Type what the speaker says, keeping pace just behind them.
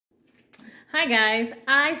Hi guys,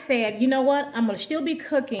 I said, you know what? I'm going to still be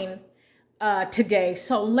cooking today.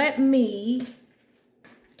 So let me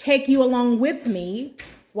take you along with me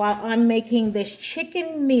while I'm making this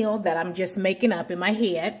chicken meal that I'm just making up in my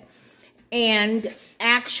head. And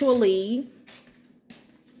actually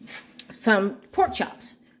some pork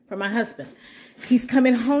chops for my husband. He's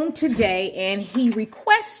coming home today and he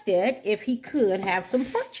requested if he could have some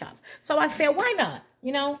pork chops. So I said, why not?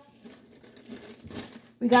 You know,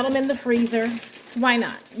 we got them in the freezer. Why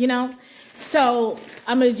not? You know, so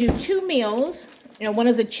I'm going to do two meals. You know, one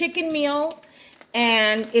is a chicken meal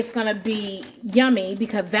and it's going to be yummy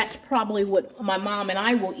because that's probably what my mom and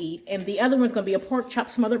I will eat. And the other one's going to be a pork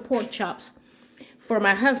chop, some other pork chops for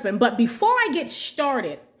my husband. But before I get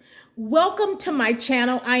started, welcome to my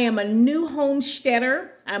channel. I am a new homesteader.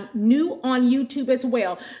 I'm new on YouTube as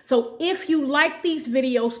well. So if you like these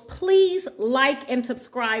videos, please like and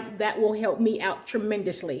subscribe. That will help me out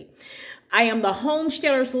tremendously. I am the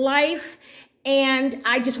Homesteader's Life, and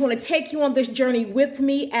I just want to take you on this journey with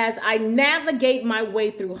me as I navigate my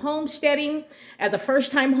way through homesteading as a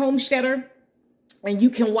first-time homesteader. And you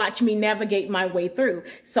can watch me navigate my way through.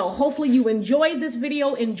 So hopefully you enjoy this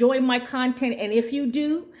video, enjoy my content, and if you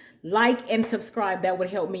do, like and subscribe. That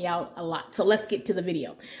would help me out a lot. So let's get to the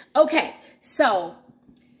video. Okay, so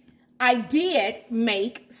I did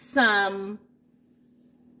make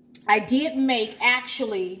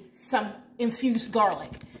actually some infused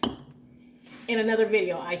garlic. In another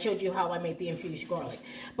video, I showed you how I made the infused garlic.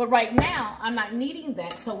 But right now, I'm not needing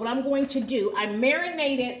that. So what I'm going to do, I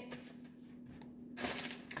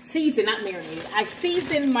seasoned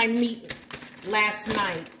my meat last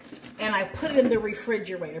night. And I put it in the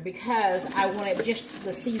refrigerator because I wanted just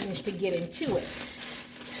the seasonings to get into it.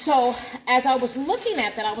 So as I was looking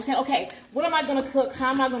at that, I was saying, okay, what am I going to cook? How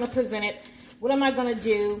am I going to present it? What am I going to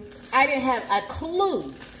do? I didn't have a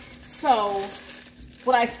clue. So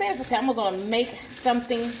what I said is, I'm going to make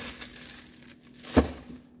something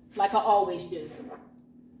like I always do.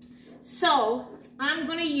 So I'm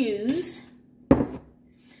going to use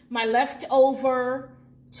my leftover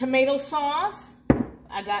tomato sauce.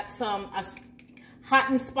 I got some hot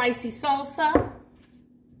and spicy salsa.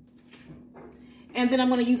 And then I'm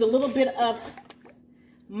going to use a little bit of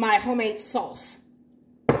my homemade sauce.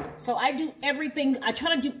 So I do everything. I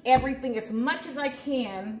try to do everything as much as I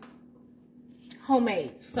can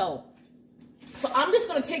homemade. So I'm just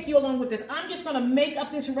going to take you along with this. I'm just going to make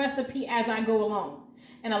up this recipe as I go along.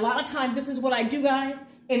 And a lot of times this is what I do, guys.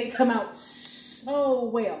 And it come out so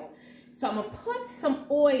well. So I'm going to put some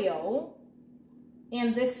oil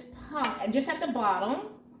in this pot, and just at the bottom,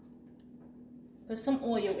 put some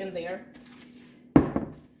oil in there.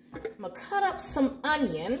 I'm gonna cut up some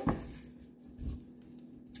onion.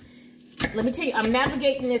 Let me tell you, I'm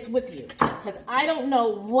navigating this with you because I don't know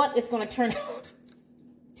what it's gonna turn out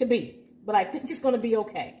to be, but I think it's gonna be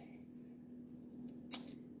okay.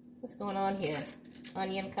 What's going on here?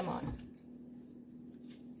 Onion, come on.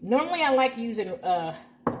 Normally I like using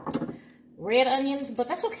red onions, but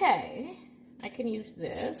that's okay. I can use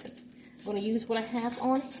this. I'm going to use what I have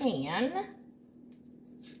on hand.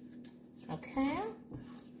 Okay.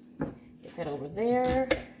 Get that over there.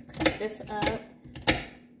 Cut this up.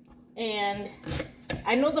 And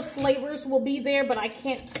I know the flavors will be there, but I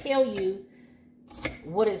can't tell you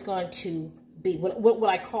what it's going to be. What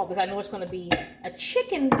I call this. I know it's going to be a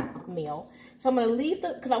chicken meal. So I'm going to leave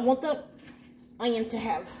the, because I want the onion to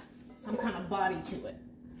have some kind of body to it.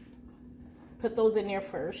 Put those in there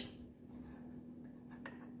first.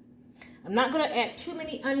 I'm not going to add too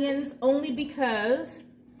many onions only because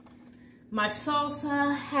my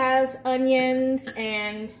salsa has onions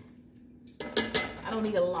and I don't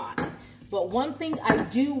need a lot. But one thing I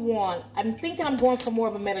do want, I'm thinking I'm going for more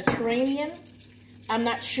of a Mediterranean. I'm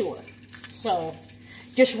not sure. So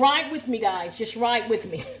just ride with me, guys. Just ride with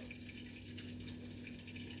me.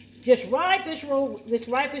 Just ride this road. Let's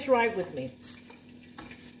ride this ride with me.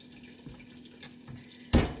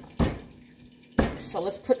 So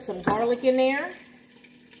let's put some garlic in there.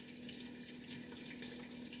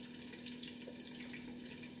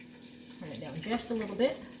 Turn it down just a little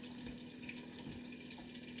bit.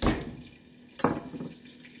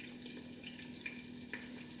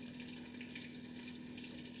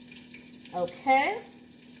 Okay.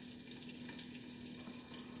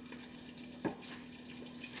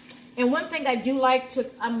 And one thing I do like to,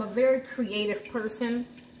 I'm a very creative person.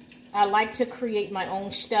 I like to create my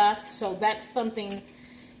own stuff, so that's something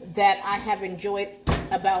that I have enjoyed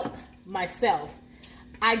about myself.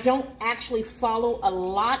 I don't actually follow a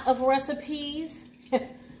lot of recipes.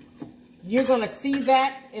 You're going to see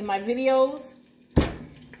that in my videos.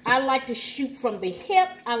 I like to shoot from the hip.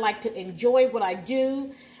 I like to enjoy what I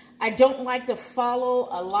do. I don't like to follow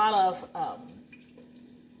a lot of,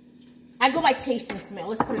 I go by taste and smell.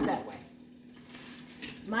 Let's put it that way.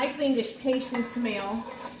 My thing is taste and smell.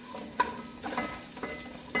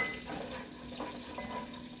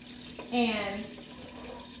 And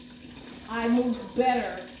I move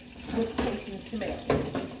better with taste and smell.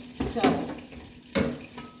 So,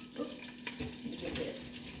 oops, look at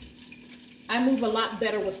this. I move a lot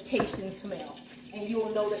better with taste and smell. And you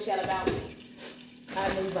will notice that about me. I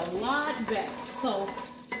move a lot better. So,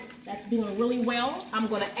 that's doing really well. I'm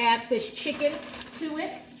going to add this chicken to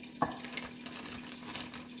it.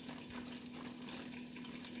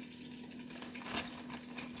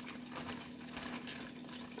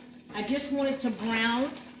 I just want it to brown.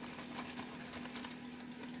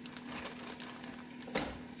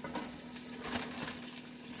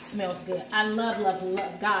 Smells good. I love,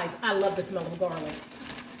 guys, I love the smell of garlic.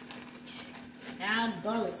 Now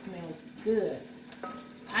garlic smells good.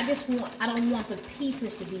 I don't want the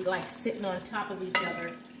pieces to be like sitting on top of each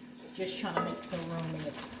other. Just trying to make some room in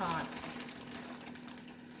this pot.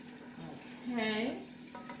 Okay.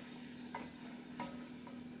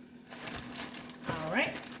 All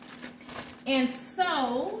right. And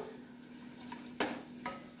so,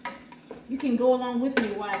 you can go along with me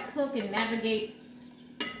while I cook and navigate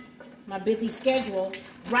my busy schedule.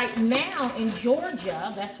 Right now in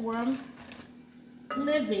Georgia, that's where I'm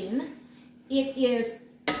living, it is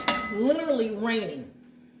literally raining.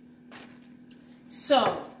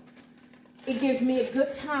 So, it gives me a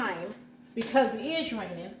good time, because it is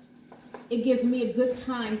raining, it gives me a good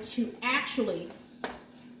time to actually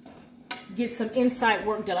get some inside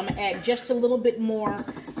work done. I'm going to add just a little bit more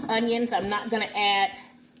onions. I'm not going to add,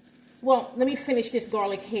 well, let me finish this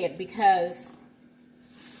garlic head because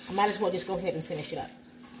I might as well just go ahead and finish it up.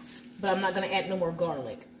 But I'm not going to add no more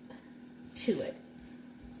garlic to it.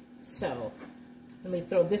 So, let me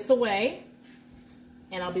throw this away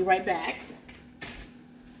and I'll be right back.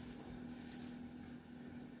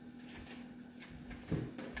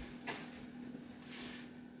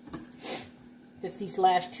 Just these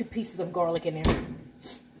last 2 pieces of garlic in there.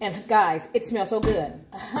 And guys, it smells so good.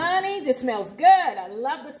 Honey, this smells good. I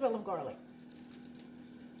love the smell of garlic.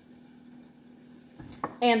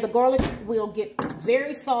 And the garlic will get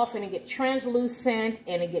very soft and it get translucent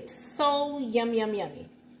and it gets so yummy.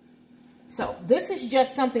 So this is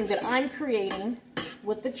just something that I'm creating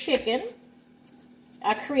with the chicken.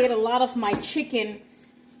 I create a lot of my chicken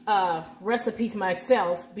recipes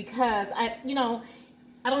myself because I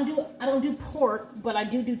don't do pork, but I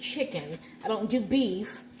do chicken. I don't do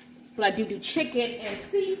beef, but I do chicken and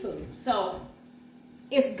seafood. So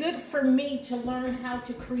it's good for me to learn how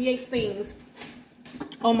to create things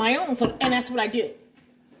on my own. So, and that's what I do.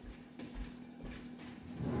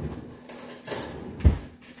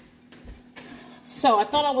 So I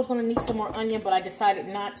thought I was going to need some more onion, but I decided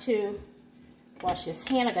not to. Wash this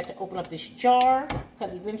hand. I got to open up this jar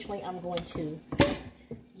because eventually I'm going to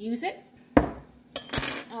use it.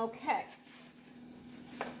 Okay.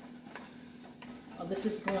 Oh, this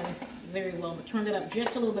is going very well, but turn it up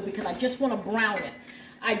just a little bit because I just want to brown it.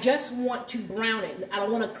 I just want to brown it. I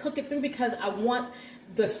don't want to cook it through because I want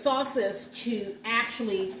the sauces to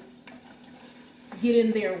actually get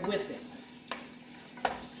in there with it.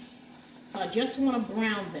 So I just want to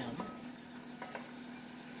brown them.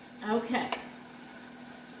 Okay.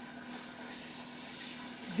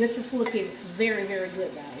 This is looking very, very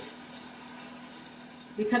good, guys.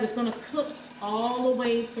 Because it's going to cook all the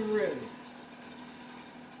way through.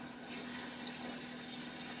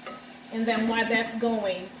 And then while that's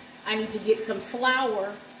going, I need to get some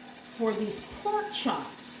flour for these pork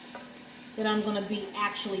chops that I'm going to be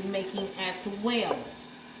actually making as well.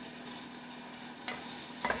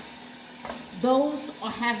 Those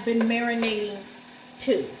have been marinating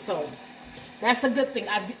too, so that's a good thing.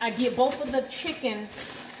 I get both of the chicken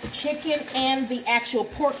and the actual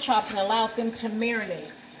pork chops and allowed them to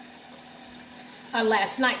marinate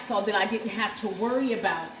last night so that I didn't have to worry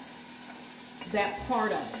about that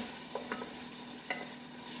part of it.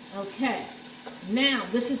 Okay, now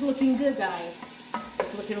this is looking good, guys.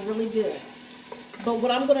 It's looking really good. But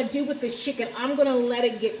what I'm going to do with this chicken, I'm going to let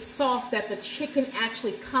it get soft that the chicken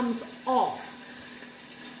actually comes off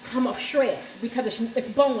shreds because it's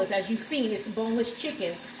boneless. As you've seen, it's boneless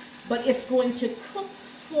chicken, but it's going to cook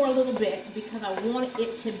for a little bit because I want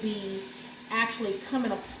it to be actually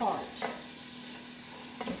coming apart.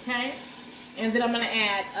 Okay, and then I'm going to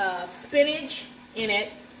add spinach in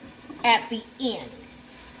it at the end.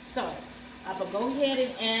 So I will go ahead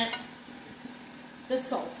and add the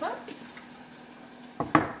salsa.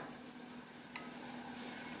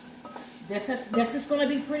 This is going to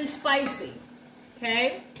be pretty spicy.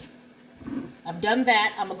 Okay? I've done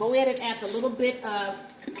that. I'm going to go ahead and add a little bit of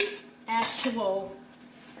actual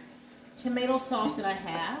tomato sauce that I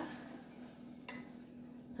have.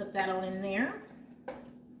 Put that on in there.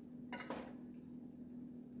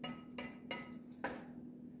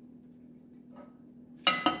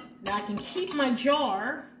 Now I can keep my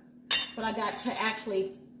jar, but I got to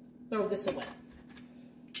actually throw this away.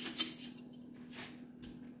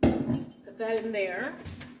 Put that in there.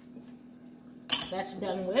 That's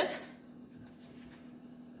done with.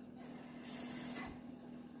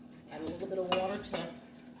 Add a little bit of water to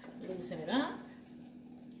loosen it up.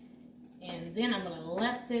 And then I'm going to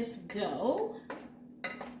let this go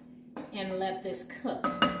and let this cook.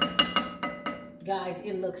 Guys,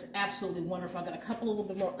 it looks absolutely wonderful. I got a couple, a little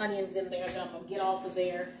bit more onions in there that I'm going to get off of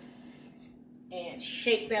there and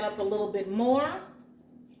shake that up a little bit more.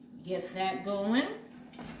 Get that going.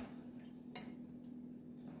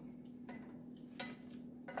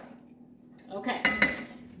 Okay,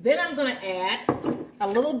 then I'm going to add a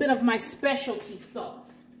little bit of my specialty sauce.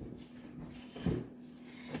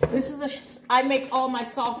 This is I make all my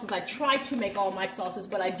sauces. I try to make all my sauces,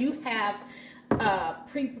 but I do have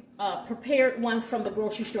prepared ones from the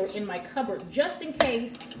grocery store in my cupboard, just in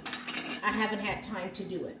case I haven't had time to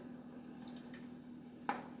do it.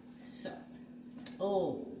 So,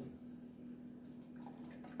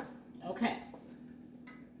 okay.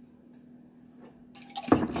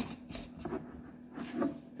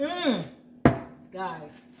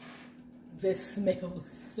 Guys, this smells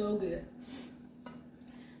so good.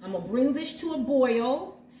 I'm going to bring this to a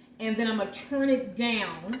boil, and then I'm going to turn it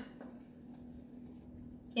down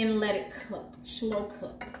and let it cook, slow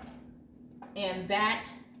cook. And that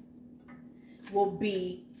will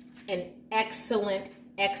be an excellent,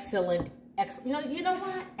 you know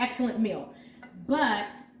what? Excellent meal. But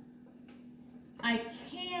I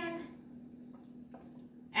can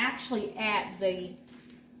actually add the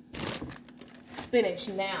spinach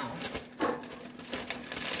now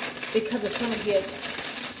because it's going to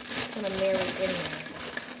marinate in there.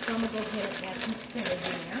 So I'm going to go ahead and add some spinach in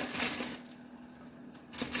there.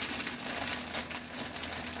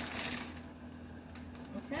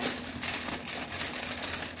 Okay.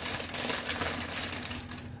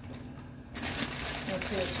 And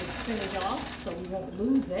finish the spinach off so we won't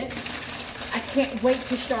lose it. I can't wait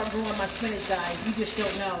to start growing my spinach, guys. You just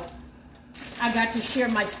don't know. I got to share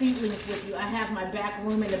my seedlings with you. I have my back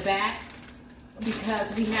room in the back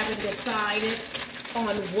because we haven't decided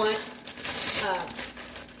on what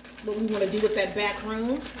we want to do with that back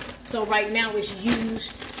room. So right now it's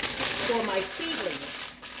used for my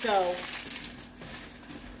seedlings. So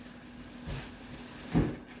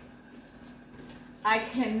I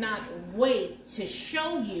cannot wait to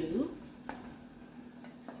show you.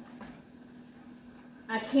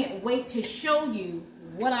 I can't wait to show you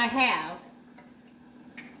what I have.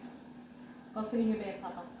 Go sit in your bed,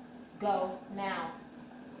 Papa. Go now.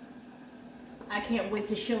 I can't wait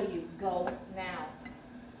to show you. Go now.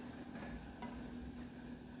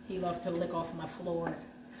 He loves to lick off my floor.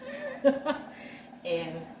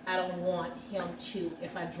 And I don't want him to,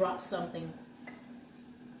 if I drop something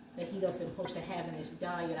that he doesn't supposed to have in his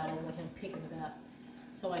diet, I don't want him picking it up.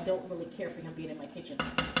 So I don't really care for him being in my kitchen.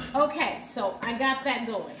 Okay, so I got that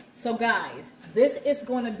going. So guys, this is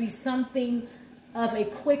going to be something of a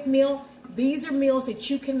quick meal. These are meals that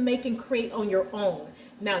you can make and create on your own.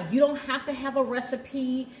 Now, you don't have to have a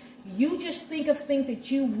recipe. You just think of things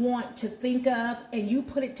that you want to think of and you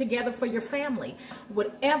put it together for your family.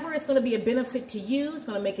 Whatever is going to be a benefit to you, it's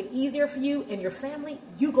going to make it easier for you and your family,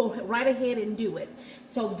 you go right ahead and do it.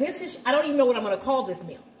 So this is, I don't even know what I'm going to call this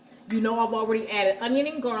meal. You know, I've already added onion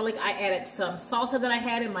and garlic. I added some salsa that I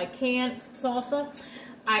had in my canned salsa.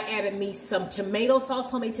 I added me some tomato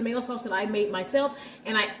sauce, homemade tomato sauce that I made myself.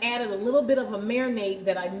 And I added a little bit of a marinade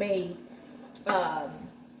that I made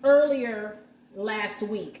earlier last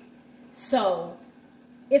week. So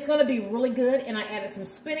it's going to be really good. And I added some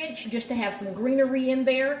spinach just to have some greenery in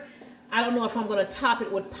there. I don't know if I'm going to top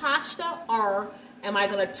it with pasta or am I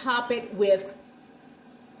going to top it with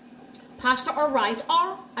pasta or rice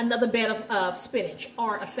or another bed of spinach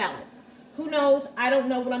or a salad. Who knows? I don't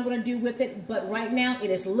know what I'm going to do with it, but right now it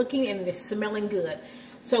is looking and it is smelling good.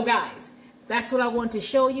 So guys, that's what I want to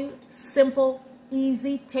show you. Simple,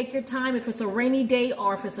 easy. Take your time. If it's a rainy day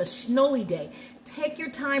or if it's a snowy day, take your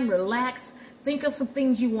time, relax. Think of some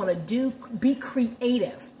things you want to do. Be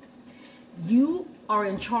creative. You are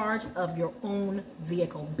in charge of your own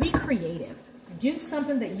vehicle. Be creative. Do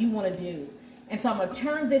something that you want to do. And so I'm going to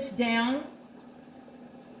turn this down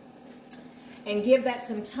and give that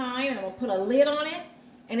some time. And I'm going to put a lid on it.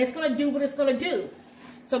 And it's going to do what it's going to do.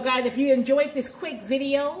 So guys, if you enjoyed this quick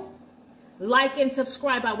video, like and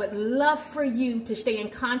subscribe. I would love for you to stay in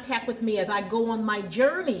contact with me as I go on my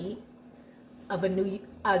journey of a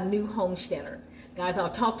new homesteader. Guys, I'll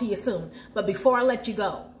talk to you soon. But before I let you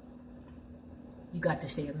go, you got to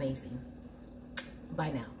stay amazing.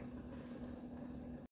 Bye now.